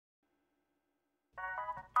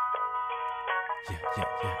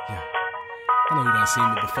yeah. I know you done seen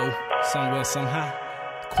me before, somewhere, somehow.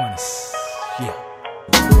 Quanus, yeah.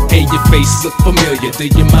 Hey, your face look familiar, do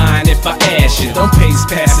you mind if I ask you? Don't pace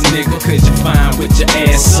past a nigga, cause you fine with your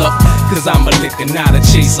ass up. Cause I'm a licker, not a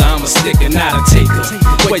chaser, I'm a sticker, not a taker.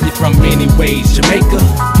 Where you from anyways, Jamaica?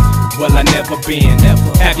 Well, I never been,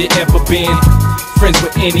 have you ever been friends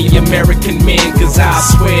with any American men? Cause I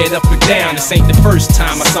swear it up and down, this ain't the first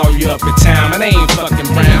time I saw you up in town. And I ain't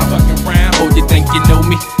fucking round. Oh, you think you know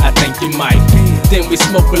me? I think you might. Then we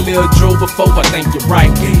smoke a little dro before, I think you're right.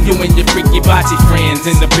 You and your freaky body friends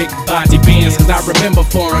in the big body Benz. Cause I remember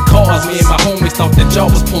foreign cars, me and my homies thought that y'all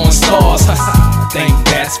was porn stars. I think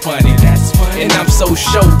that's funny. And I'm so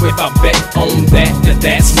sure if I bet on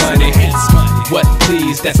that's money. What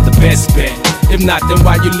please, that's the best bet. If not, then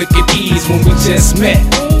why you look at ease when we just met?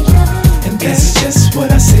 And that's just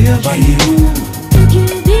what I say about you.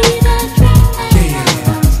 Yeah,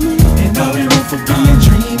 and all we want for being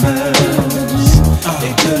dreamers.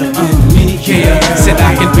 It could've been me, yeah. Said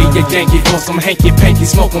I could be a Yankee for some hanky-panky,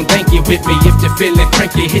 smoke on danky with me. If you're feeling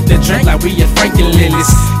cranky, hit the drink like we at Frankie Lillis.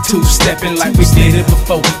 Two-stepping like we did it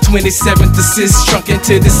before. 27th assist, trunk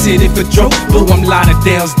into the city for Dro. Boo, I'm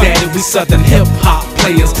Lauderdale's daddy, we southern hip-hop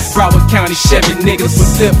players. Broward County Chevy niggas with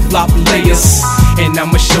flip-flop layers. And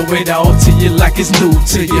I'ma show it all to you like it's new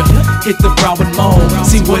to you. Hit the Broward Mall,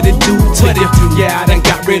 see what it do to you. Yeah, I done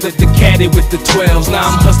got rid of the caddy with the 12s. Now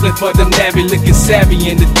I'm hustling for the Navy, looking savvy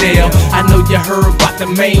in the Dale. I know you heard about the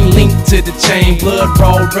main link to the chain. Blood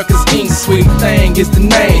Raw Records Inc. Sweet Thing is the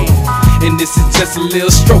name. And this is just a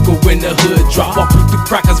little stroker when the hood drop. Walk with the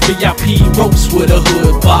crackers, VIP ropes with a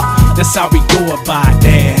hood pop. That's how we go about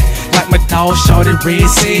that. Like my dog Shorty Red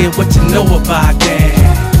said, what you know about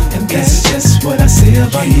that? And that's just what I say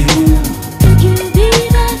about you.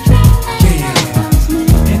 Yeah,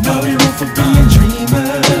 and all we want for being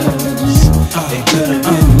dreamers. It could've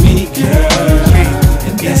been me, girl.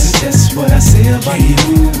 And that's just what I say about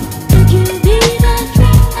you.